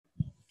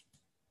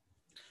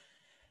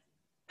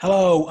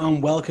Hello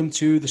and welcome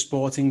to the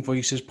Sporting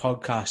Voices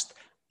podcast.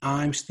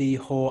 I'm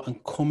Steve Hoare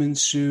and coming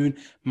soon,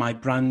 my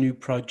brand new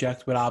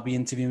project where I'll be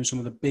interviewing some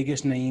of the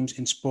biggest names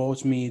in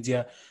sports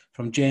media,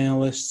 from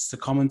journalists to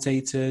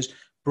commentators,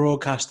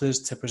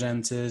 broadcasters to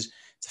presenters,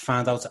 to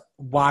find out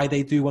why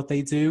they do what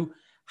they do,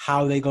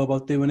 how they go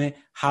about doing it,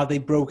 how they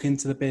broke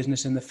into the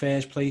business in the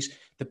first place,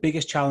 the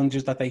biggest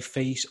challenges that they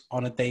face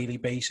on a daily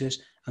basis,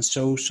 and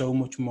so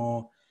much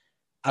more.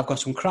 I've got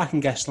some cracking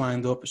guests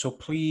lined up, so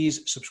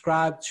please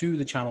subscribe to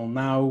the channel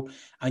now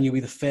and you'll be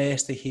the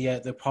first to hear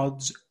the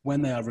pods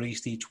when they are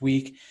released each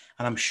week,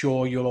 and I'm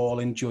sure you'll all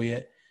enjoy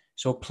it.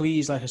 So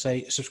please, like I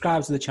say,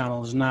 subscribe to the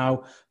channels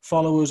now,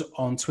 follow us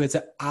on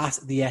Twitter at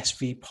the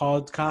SV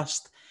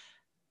Podcast,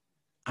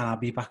 and I'll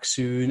be back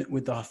soon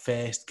with our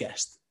first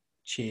guest.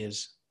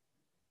 Cheers.